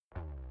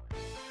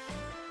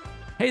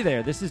Hey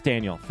there, this is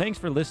Daniel. Thanks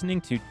for listening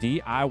to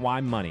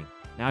DIY Money.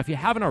 Now, if you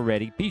haven't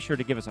already, be sure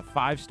to give us a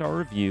 5-star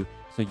review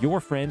so your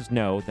friends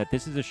know that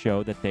this is a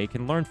show that they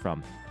can learn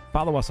from.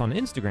 Follow us on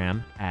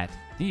Instagram at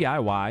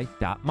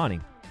DIY.money.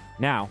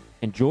 Now,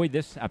 enjoy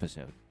this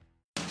episode.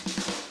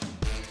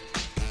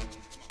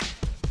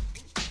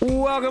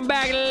 Welcome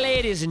back,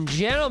 ladies and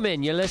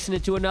gentlemen. You're listening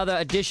to another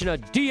edition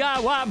of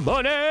DIY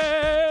Money.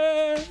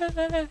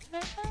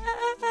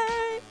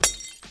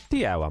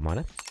 DIY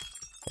Money.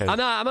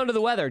 I'm under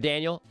the weather,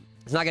 Daniel.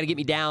 It's not going to get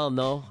me down,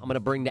 though. I'm going to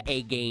bring the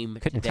A game.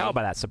 Couldn't tell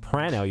by that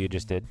soprano you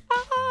just did.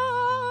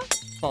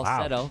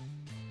 Falsetto.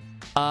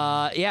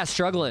 Yeah,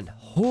 struggling.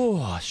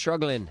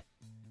 Struggling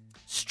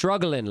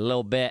a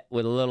little bit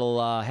with a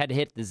little, had to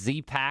hit the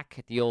Z-Pack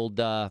at the old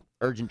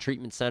urgent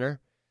treatment center.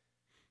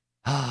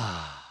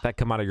 That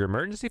come out of your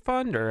emergency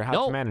fund, or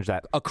how'd you manage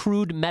that?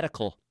 Accrued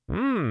medical.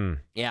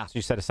 Yeah. So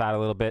you set aside a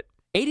little bit?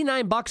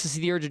 $89 to see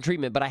the urgent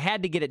treatment, but I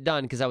had to get it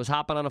done because I was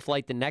hopping on a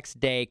flight the next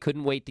day.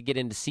 Couldn't wait to get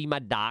in to see my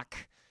doc.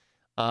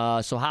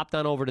 So hopped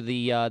on over to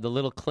the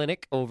little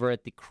clinic over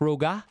at the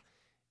Kroger.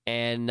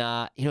 And,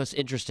 it's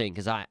interesting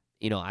because I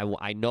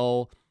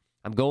know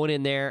I'm going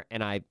in there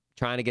and I'm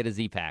trying to get a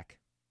Z-Pack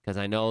because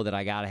I know that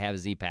I got to have a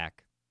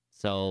Z-Pack.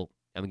 So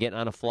I'm getting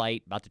on a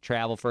flight, about to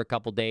travel for a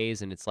couple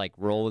days, and it's like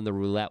rolling the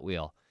roulette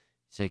wheel.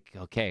 It's like,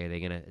 okay,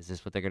 is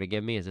this what they're going to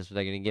give me? Is this what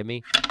they're going to give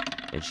me?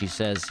 And she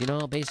says,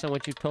 based on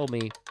what you told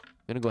me, I'm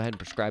going to go ahead and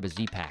prescribe a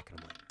Z-Pack.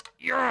 And I'm like,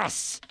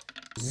 yes!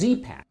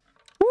 Z-Pack.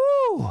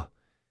 Woo!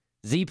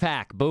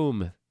 Z-Pack,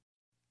 boom.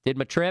 Did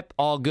my trip,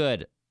 all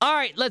good. All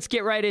right, let's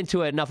get right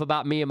into it. Enough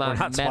about me and my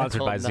medical. We're not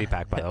sponsored by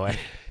Z-Pack, by the way.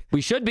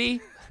 We should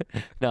be.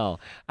 No,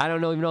 I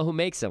don't even know who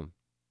makes them.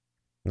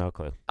 No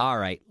clue. All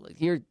right.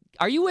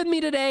 Are you with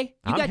me today?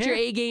 You got your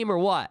A game or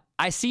what?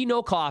 I see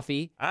no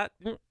coffee.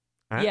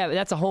 Yeah,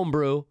 that's a home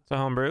brew. It's a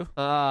home brew.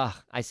 I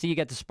see you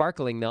got the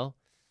sparkling, though.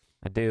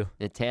 I do.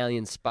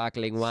 Italian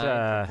sparkling wine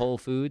from Whole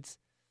Foods.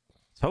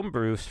 It's home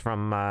brew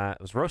from, it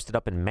was roasted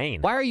up in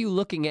Maine. Why are you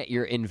looking at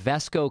your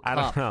Invesco cup I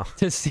don't know.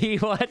 to see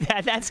what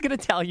that's going to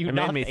tell you? It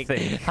nothing. made me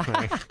think.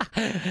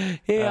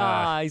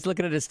 He's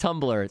looking at his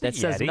tumbler that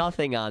says Yeti.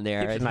 Nothing on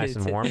there. Keeps it nice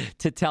and warm.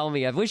 To tell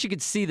me. I wish you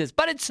could see this,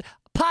 but it's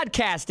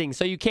podcasting,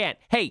 so you can't.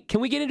 Hey, can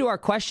we get into our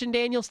question,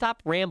 Daniel?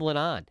 Stop rambling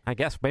on. I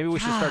guess maybe we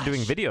should start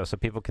doing videos so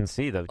people can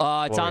see the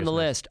it's on the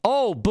list.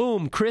 Oh,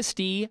 boom.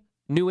 Christy,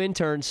 new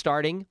intern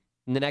starting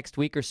in the next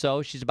week or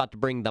so. She's about to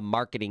bring the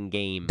marketing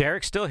game.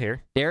 Derek's still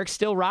here. Derek's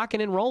still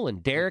rocking and rolling.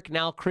 Derek,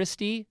 now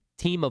Christy,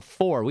 team of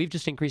 4. We've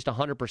just increased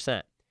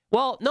 100%.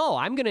 Well, no,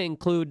 I'm going to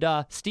include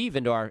Steve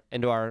into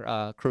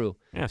our crew.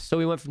 Yes. So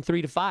we went from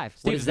 3 to 5.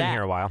 Steve's been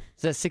here a while.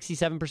 Is that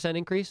 67%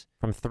 increase?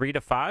 From 3 to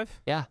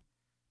 5? Yeah.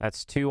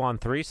 That's 2 on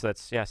 3, so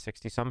that's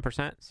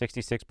 60-some%,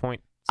 66.6.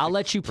 I'll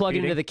let you plug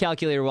it into the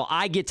calculator while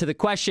I get to the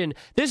question.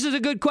 This is a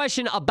good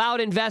question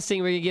about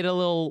investing. We're going to get a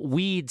little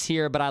weeds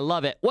here, but I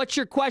love it. What's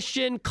your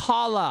question,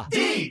 caller?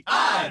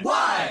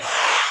 DIY!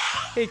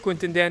 Hey,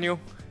 Quentin Daniel.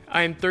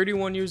 I am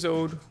 31 years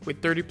old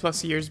with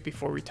 30-plus years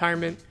before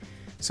retirement,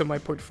 so my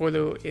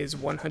portfolio is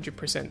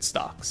 100%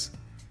 stocks.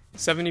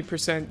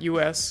 70%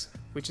 U.S.,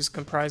 which is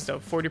comprised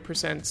of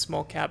 40%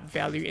 small cap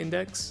value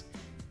index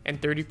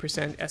and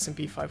 30%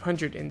 S&P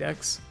 500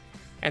 index,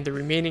 and the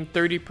remaining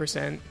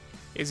 30%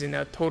 is in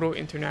a total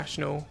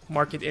international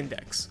market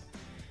index.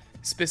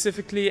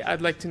 Specifically,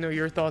 I'd like to know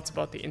your thoughts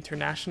about the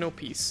international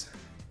piece.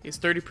 Is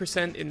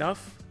 30%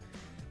 enough?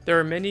 There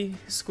are many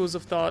schools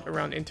of thought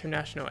around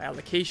international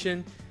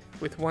allocation,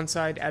 with one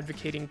side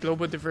advocating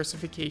global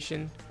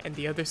diversification and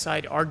the other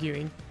side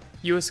arguing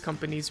US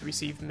companies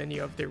receive many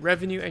of their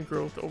revenue and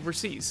growth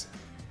overseas.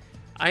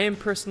 I am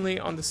personally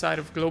on the side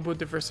of global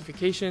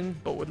diversification,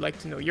 but would like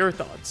to know your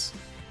thoughts,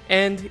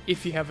 and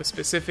if you have a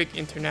specific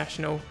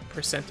international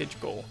percentage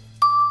goal.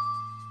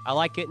 I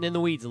like getting in the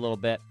weeds a little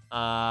bit, but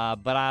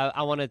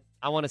I want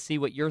to see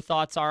what your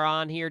thoughts are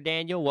on here,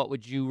 Daniel. What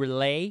would you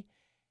relay?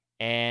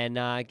 And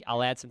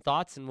I'll add some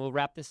thoughts, and we'll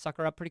wrap this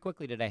sucker up pretty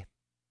quickly today.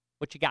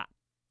 What you got?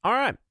 All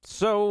right.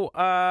 So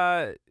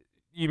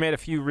you made a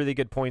few really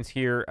good points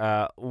here.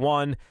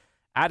 One,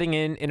 adding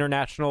in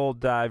international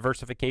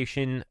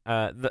diversification.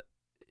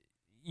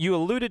 You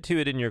alluded to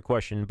it in your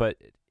question, but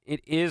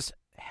it is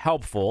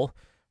helpful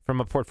from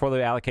a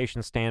portfolio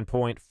allocation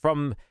standpoint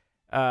from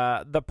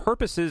the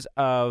purposes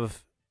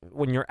of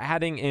when you're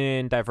adding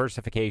in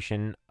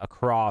diversification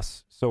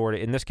across sort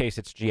of, in this case,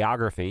 it's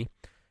geography.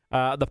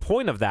 The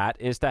point of that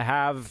is to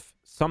have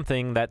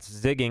something that's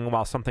zigging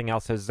while something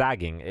else is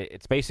zagging.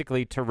 It's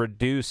basically to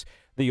reduce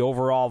the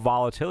overall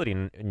volatility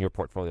in your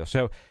portfolio.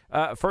 So,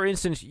 for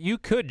instance, you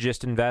could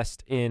just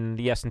invest in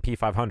the S&P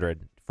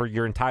 500 for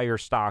your entire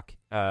stock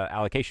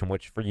allocation,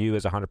 which for you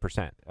is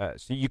 100%.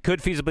 So you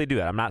could feasibly do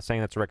that. I'm not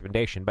saying that's a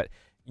recommendation, but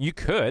you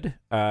could.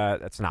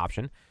 That's an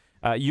option.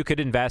 You could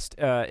invest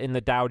in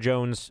the Dow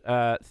Jones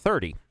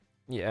 30,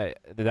 the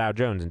Dow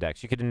Jones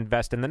index. You could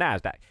invest in the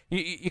NASDAQ.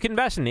 You can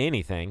invest in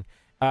anything.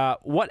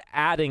 What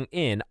adding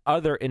in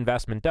other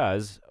investment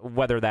does,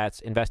 whether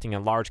that's investing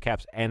in large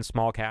caps and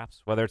small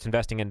caps, whether it's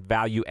investing in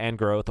value and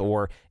growth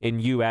or in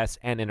U.S.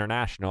 and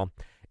international,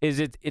 is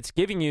it's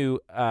giving you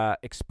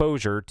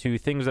exposure to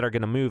things that are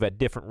going to move at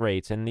different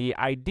rates. And the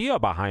idea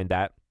behind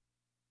that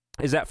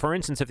is that, for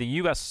instance, if the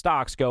U.S.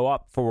 stocks go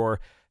up for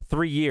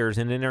 3 years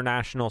and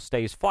international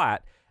stays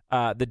flat,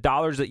 the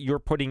dollars that you're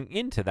putting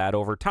into that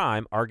over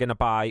time are going to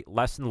buy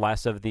less and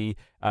less of the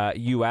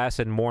U.S.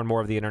 and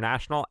more of the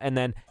international. And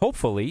then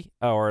hopefully,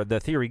 or the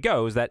theory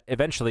goes, that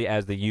eventually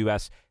as the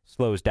U.S.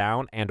 slows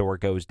down and or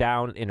goes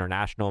down,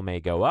 international may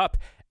go up,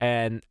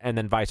 and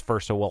then vice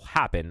versa will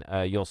happen.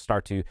 You'll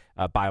start to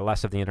buy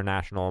less of the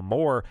international,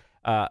 more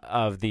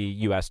of the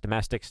U.S.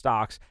 domestic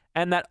stocks,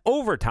 and that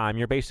over time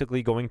you're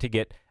basically going to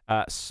get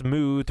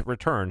smooth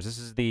returns. This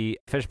is the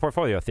fish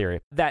portfolio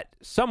theory, that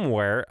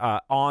somewhere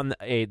on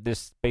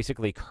this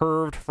basically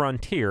curved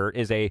frontier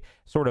is a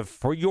sort of,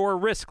 for your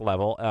risk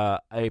level,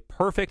 a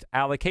perfect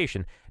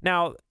allocation.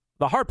 Now,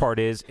 the hard part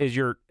is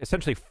you're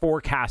essentially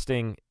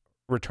forecasting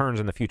returns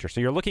in the future.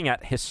 So you're looking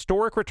at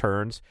historic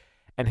returns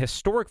and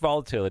historic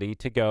volatility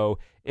to go,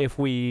 if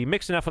we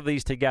mix enough of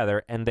these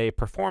together and they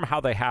perform how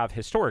they have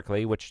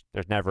historically, which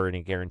there's never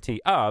any guarantee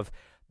of,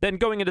 then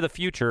going into the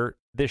future,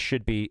 this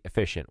should be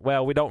efficient.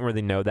 Well, we don't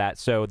really know that.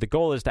 So the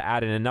goal is to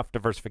add in enough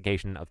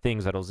diversification of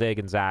things that'll zig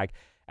and zag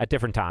at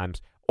different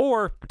times,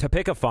 or to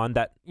pick a fund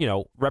that,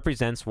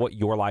 represents what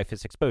your life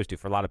is exposed to.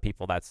 For a lot of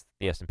people, that's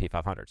the S&P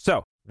 500.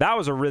 So that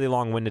was a really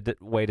long-winded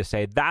way to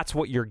say that's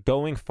what you're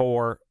going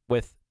for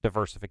with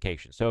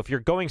diversification. So if you're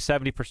going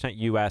 70%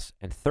 U.S.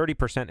 and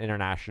 30%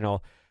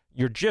 international,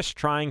 you're just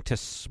trying to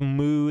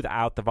smooth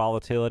out the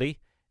volatility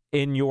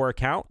in your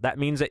account. That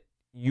means that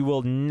you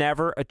will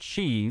never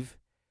achieve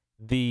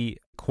the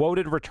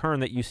quoted return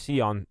that you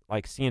see on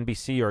like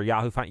CNBC or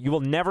Yahoo Finance. You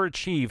will never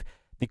achieve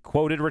the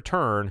quoted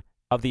return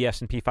of the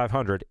S&P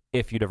 500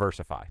 if you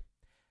diversify,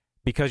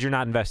 because you're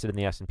not invested in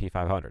the S&P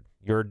 500.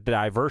 You're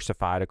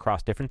diversified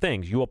across different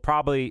things. You will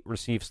probably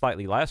receive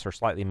slightly less or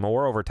slightly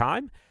more over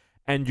time,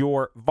 and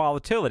your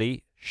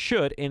volatility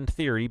should, in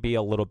theory, be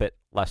a little bit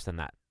less than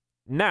that.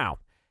 Now,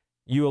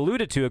 you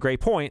alluded to a great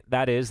point,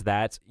 that is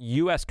that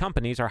U.S.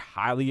 companies are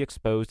highly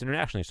exposed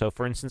internationally. So,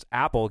 for instance,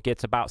 Apple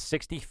gets about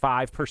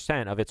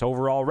 65% of its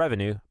overall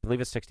revenue. I believe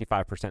it's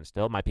 65%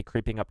 still. It might be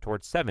creeping up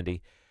towards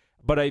 70%.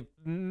 But a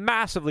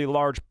massively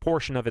large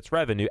portion of its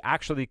revenue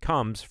actually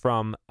comes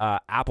from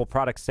Apple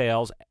product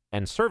sales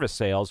and service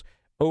sales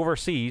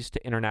overseas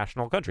to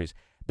international countries.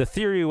 The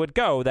theory would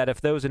go that if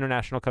those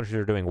international countries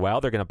are doing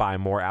well, they're going to buy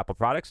more Apple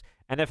products.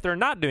 And if they're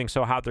not doing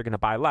so hot, they're going to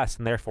buy less.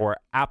 And therefore,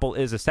 Apple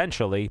is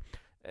essentially,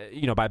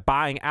 by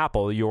buying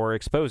Apple, you're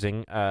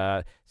exposing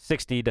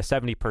 60 to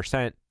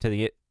 70% to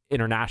the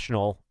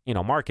international,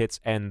 markets,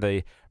 and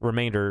the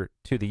remainder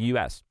to the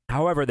U.S.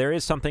 However, there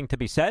is something to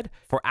be said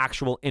for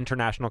actual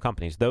international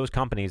companies, those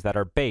companies that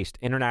are based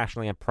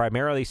internationally and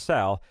primarily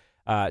sell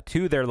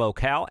to their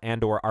locale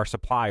and or are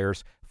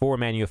suppliers for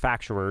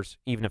manufacturers,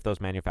 even if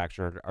those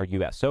manufacturers are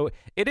U.S. So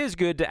it is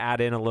good to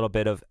add in a little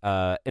bit of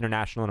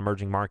international and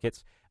emerging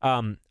markets.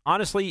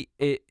 Honestly,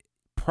 it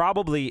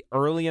probably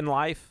early in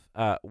life,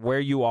 where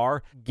you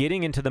are,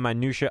 getting into the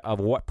minutia of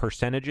what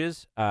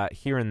percentages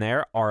here and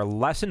there are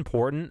less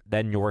important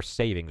than your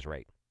savings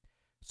rate.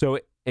 So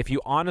if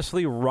you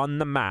honestly run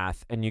the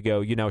math and you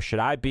go, should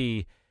I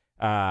be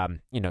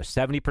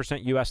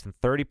 70% U.S. and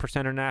 30%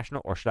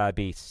 international, or should I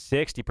be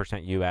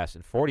 60% U.S.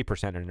 and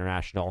 40%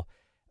 international?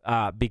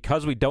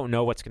 Because we don't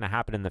know what's going to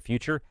happen in the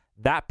future,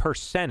 that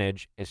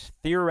percentage is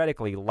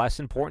theoretically less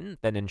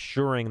important than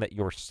ensuring that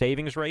your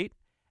savings rate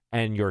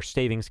and your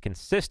savings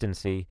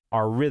consistency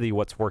are really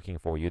what's working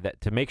for you,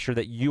 that to make sure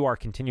that you are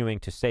continuing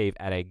to save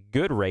at a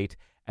good rate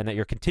and that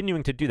you're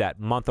continuing to do that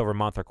month over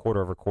month or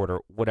quarter over quarter,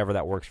 whatever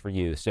that works for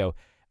you. So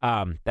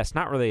that's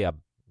not really a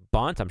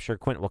bunt. I'm sure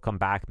Quint will come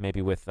back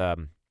maybe with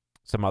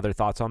some other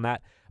thoughts on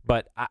that,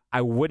 but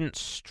I wouldn't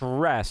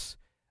stress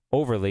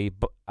overly.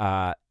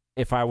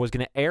 If I was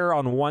going to err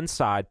on one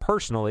side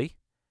personally,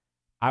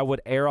 I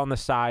would err on the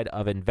side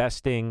of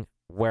investing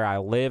where I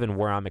live and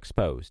where I'm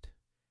exposed.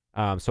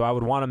 So I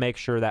would want to make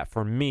sure that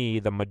for me,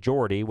 the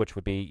majority, which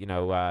would be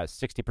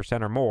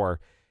 60% or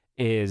more,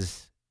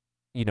 is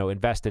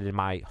invested in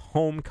my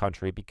home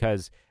country,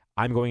 because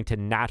I'm going to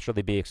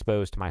naturally be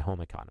exposed to my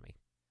home economy.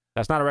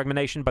 That's not a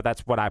recommendation, but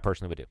that's what I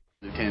personally would do.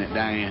 Lieutenant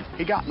Dan,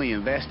 he got me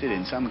invested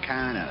in some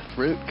kind of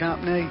fruit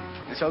company.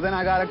 And so then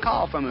I got a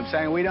call from him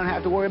saying we don't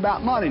have to worry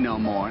about money no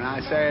more. And I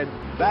said,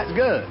 that's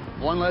good.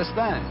 One less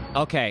thing.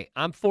 Okay,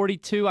 I'm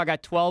 42. I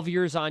got 12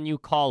 years on you,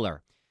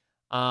 caller.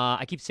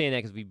 I keep saying that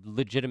because we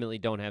legitimately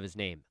don't have his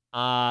name.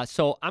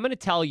 So I'm going to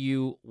tell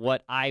you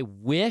what I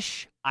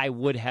wish I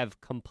would have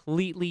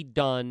completely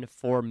done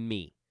for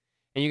me.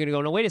 And you're going to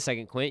go, no, wait a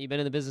second, Quint. You've been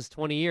in the business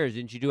 20 years.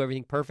 Didn't you do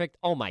everything perfect?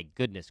 Oh, my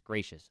goodness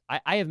gracious.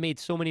 I have made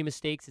so many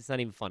mistakes, it's not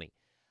even funny.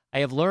 I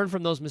have learned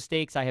from those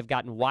mistakes. I have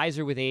gotten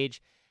wiser with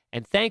age.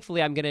 And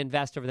thankfully, I'm going to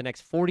invest over the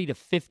next 40 to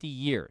 50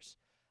 years.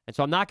 And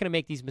so I'm not going to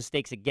make these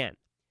mistakes again.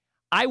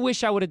 I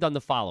wish I would have done the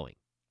following.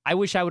 I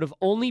wish I would have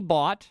only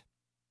bought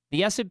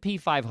the S&P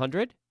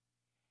 500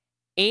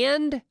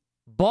 and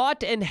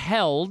bought and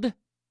held,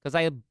 because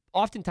I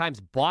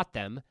oftentimes bought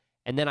them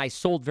and then I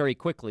sold very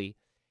quickly,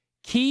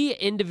 key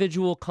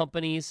individual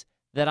companies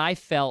that I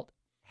felt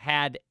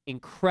had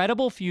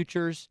incredible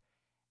futures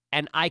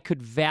and I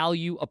could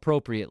value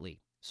appropriately.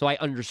 So I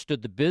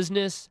understood the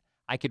business.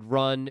 I could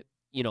run,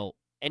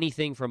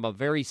 anything from a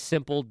very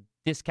simple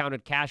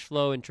discounted cash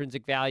flow,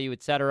 intrinsic value,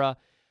 et cetera,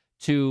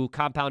 to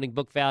compounding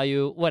book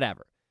value,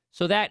 whatever.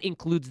 So that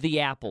includes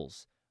the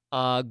Apples,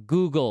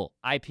 Google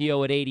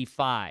IPO at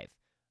 85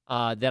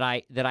 that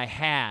I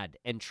had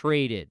and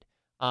traded.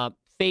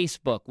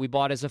 Facebook we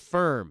bought as a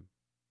firm.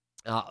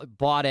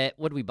 Bought at,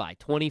 what did we buy?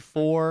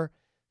 24,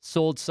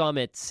 sold some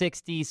at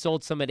 60,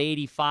 sold some at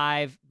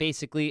 85.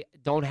 Basically,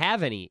 don't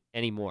have any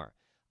anymore.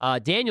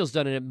 Daniel's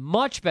done a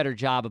much better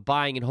job of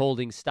buying and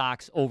holding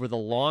stocks over the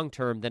long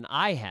term than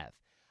I have.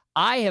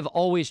 I have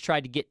always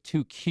tried to get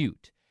too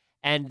cute,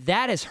 and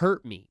that has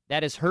hurt me.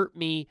 That has hurt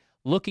me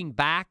looking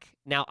back.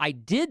 Now, I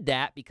did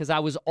that because I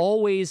was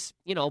always,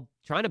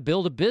 trying to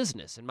build a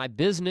business, and my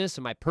business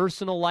and my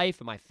personal life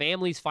and my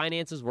family's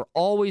finances were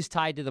always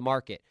tied to the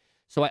market.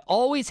 So I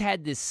always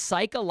had this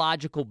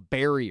psychological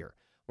barrier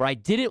where I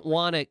didn't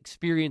want to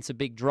experience a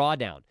big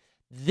drawdown.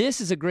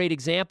 This is a great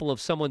example of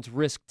someone's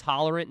risk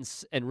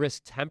tolerance and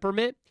risk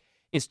temperament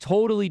is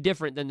totally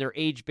different than their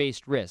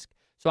age-based risk.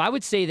 So I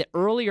would say that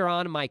earlier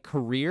on in my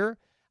career,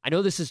 I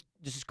know this is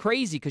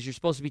crazy because you're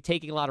supposed to be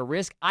taking a lot of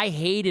risk. I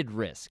hated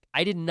risk.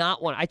 I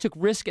took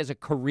risk as a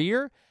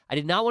career. I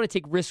did not want to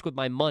take risk with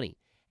my money.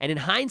 And in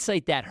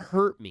hindsight, that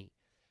hurt me.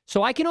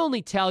 So I can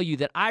only tell you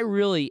that I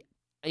really,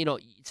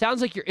 it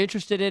sounds like you're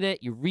interested in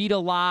it. You read a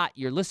lot.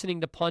 You're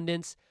listening to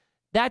pundits.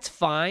 That's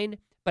fine.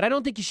 But I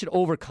don't think you should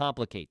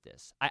overcomplicate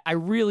this. I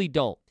really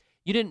don't.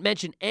 You didn't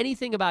mention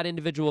anything about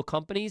individual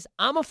companies.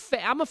 I'm a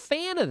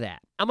fan of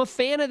that. I'm a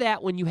fan of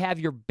that when you have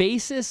your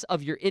basis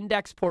of your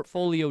index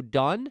portfolio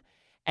done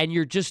and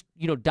you're just,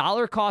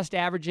 dollar cost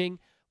averaging,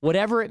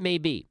 whatever it may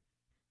be.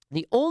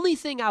 The only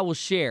thing I will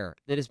share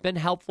that has been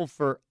helpful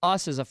for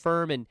us as a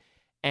firm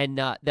and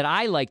that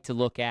I like to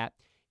look at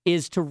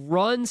is to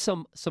run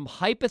some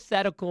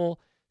hypothetical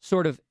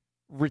sort of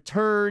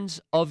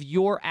returns of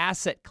your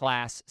asset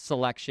class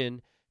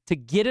selection to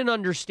get an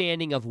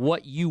understanding of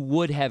what you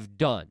would have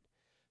done.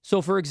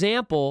 So, for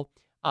example,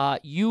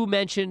 you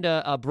mentioned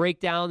a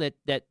breakdown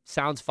that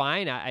sounds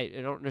fine. I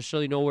don't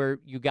necessarily know where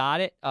you got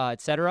it,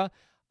 et cetera.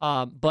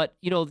 But,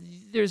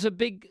 there's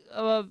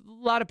a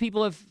lot of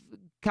people have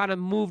kind of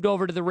moved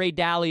over to the Ray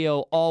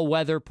Dalio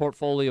all-weather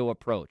portfolio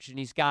approach. And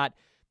he's got,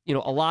 a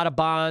lot of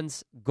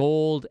bonds,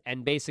 gold,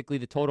 and basically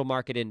the total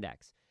market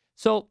index.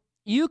 So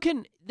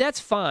that's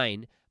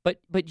fine.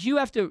 But you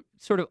have to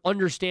sort of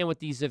understand what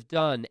these have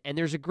done. And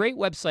there's a great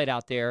website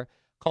out there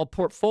called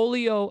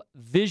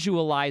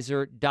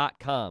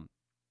PortfolioVisualizer.com.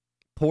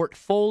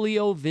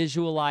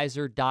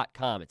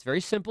 PortfolioVisualizer.com. It's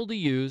very simple to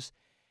use.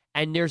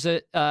 And there's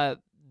an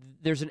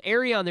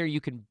area on there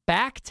you can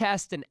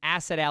backtest an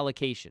asset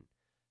allocation.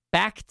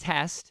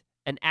 Backtest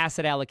an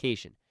asset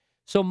allocation.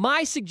 So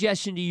my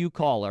suggestion to you,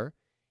 caller,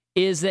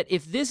 is that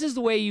if this is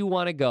the way you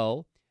want to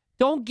go,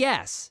 don't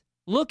guess.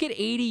 Look at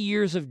 80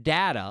 years of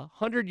data,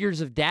 100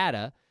 years of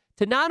data,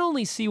 to not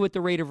only see what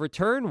the rate of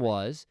return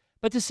was,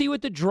 but to see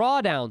what the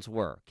drawdowns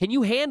were. Can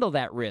you handle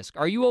that risk?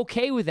 Are you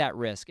okay with that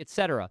risk, et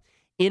cetera?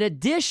 In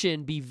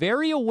addition, be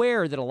very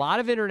aware that a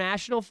lot of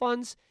international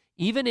funds,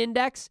 even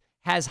index,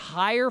 has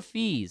higher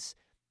fees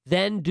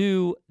than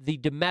do the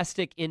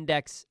domestic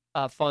index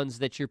funds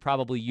that you're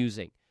probably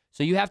using.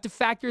 So you have to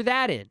factor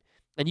that in.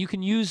 And you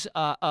can use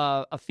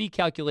a fee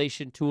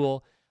calculation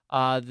tool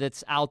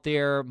that's out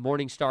there,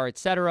 Morningstar, et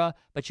cetera,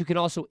 but you can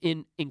also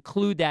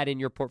include that in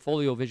your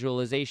portfolio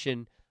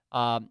visualization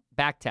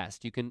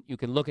backtest. You can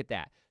look at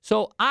that.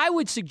 So I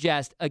would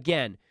suggest,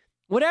 again,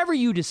 whatever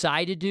you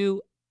decide to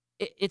do,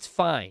 it's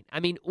fine. I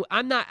mean,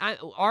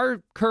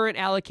 our current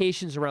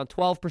allocation is around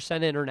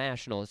 12%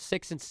 international. It's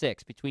 6 and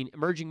 6 between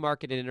emerging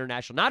market and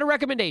international. Not a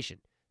recommendation.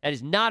 That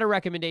is not a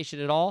recommendation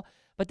at all,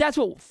 but that's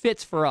what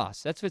fits for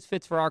us. That's what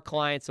fits for our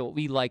clients and what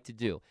we like to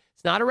do.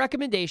 It's not a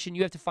recommendation.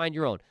 You have to find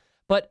your own.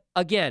 But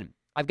again,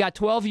 I've got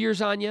 12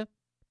 years on you,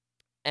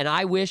 and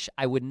I wish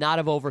I would not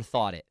have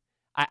overthought it.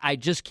 I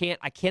just can't.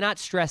 I cannot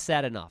stress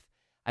that enough.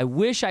 I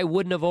wish I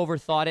wouldn't have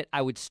overthought it.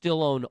 I would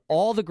still own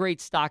all the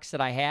great stocks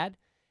that I had,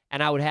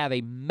 and I would have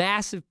a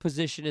massive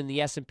position in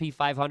the S&P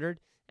 500,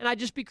 and I'd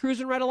just be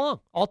cruising right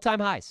along, all-time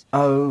highs.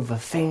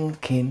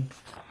 Overthinking.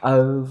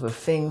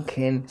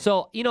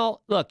 So,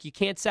 look, you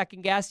can't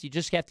second guess. You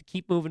just have to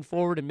keep moving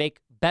forward and make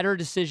better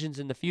decisions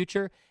in the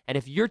future. And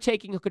if you're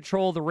taking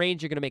control of the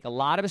reins, you're going to make a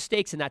lot of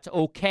mistakes, and that's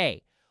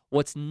okay.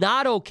 What's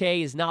not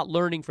okay is not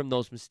learning from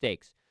those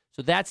mistakes.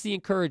 So that's the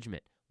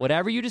encouragement.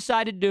 Whatever you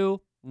decide to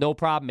do, no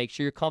problem. Make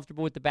sure you're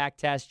comfortable with the back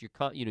test.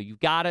 You've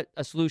got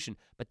a solution.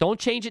 But don't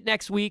change it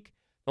next week.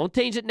 Don't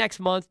change it next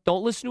month.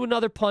 Don't listen to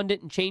another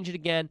pundit and change it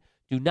again.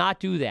 Do not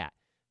do that.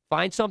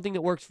 Find something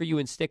that works for you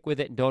and stick with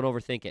it, and don't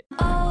overthink it.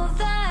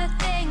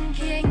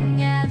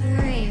 Overthinking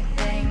everything.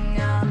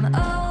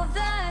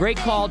 Great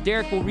call.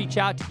 Derek will reach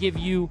out to give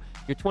you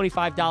your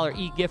 $25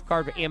 e-gift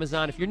card for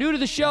Amazon. If you're new to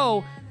the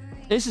show,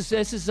 this is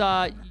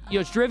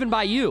it's driven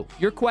by you.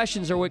 Your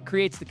questions are what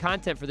creates the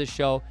content for this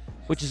show.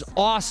 which is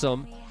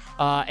awesome.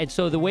 And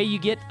so the way you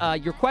get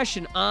your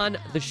question on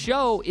the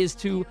show is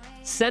to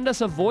send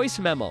us a voice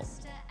memo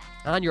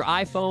on your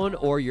iPhone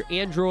or your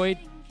Android,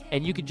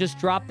 and you can just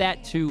drop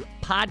that to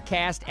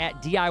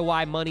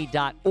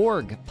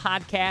podcast@DIYmoney.org.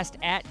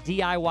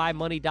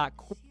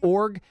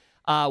 Podcast@DIYmoney.org.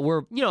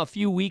 We're, a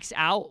few weeks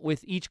out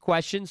with each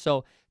question,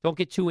 so don't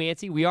get too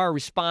antsy. We are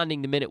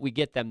responding the minute we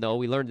get them, though.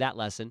 We learned that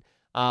lesson.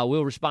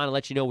 We'll respond and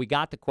let you know we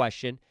got the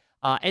question.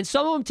 And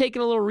some of them taking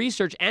a little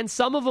research, and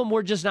some of them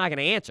we're just not going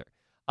to answer.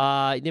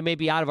 They may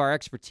be out of our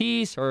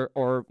expertise or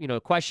a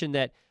question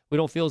that we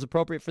don't feel is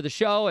appropriate for the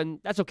show, and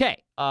that's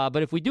okay.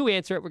 But if we do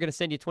answer it, we're going to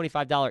send you a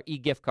 $25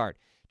 e-gift card.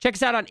 Check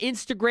us out on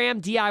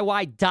Instagram,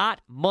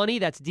 DIY.money.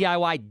 That's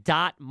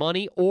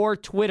DIY.money, or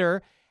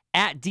Twitter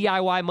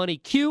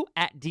 @DIYmoneyQ,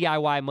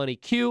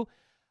 @DIYmoneyQ.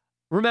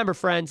 Remember,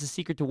 friends, the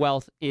secret to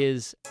wealth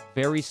is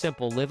very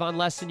simple. Live on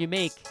less than you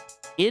make.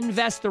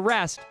 Invest the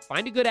rest.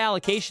 Find a good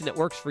allocation that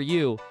works for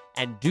you,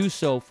 and do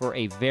so for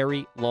a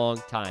very long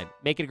time.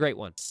 Make it a great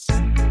one.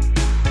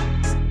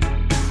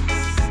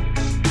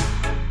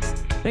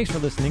 Thanks for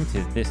listening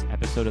to this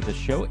episode of the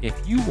show.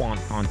 If you want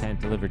content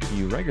delivered to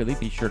you regularly,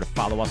 be sure to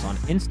follow us on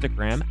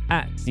Instagram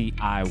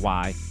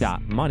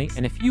 @DIY.money.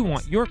 And if you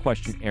want your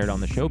question aired on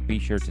the show, be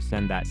sure to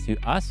send that to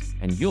us,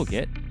 and you'll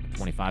get a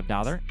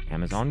 $25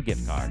 Amazon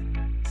gift card.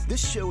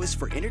 This show is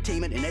for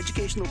entertainment and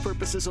educational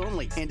purposes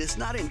only and is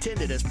not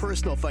intended as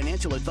personal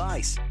financial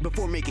advice.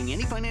 Before making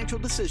any financial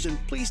decision,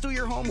 please do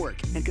your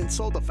homework and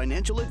consult a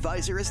financial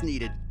advisor as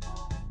needed.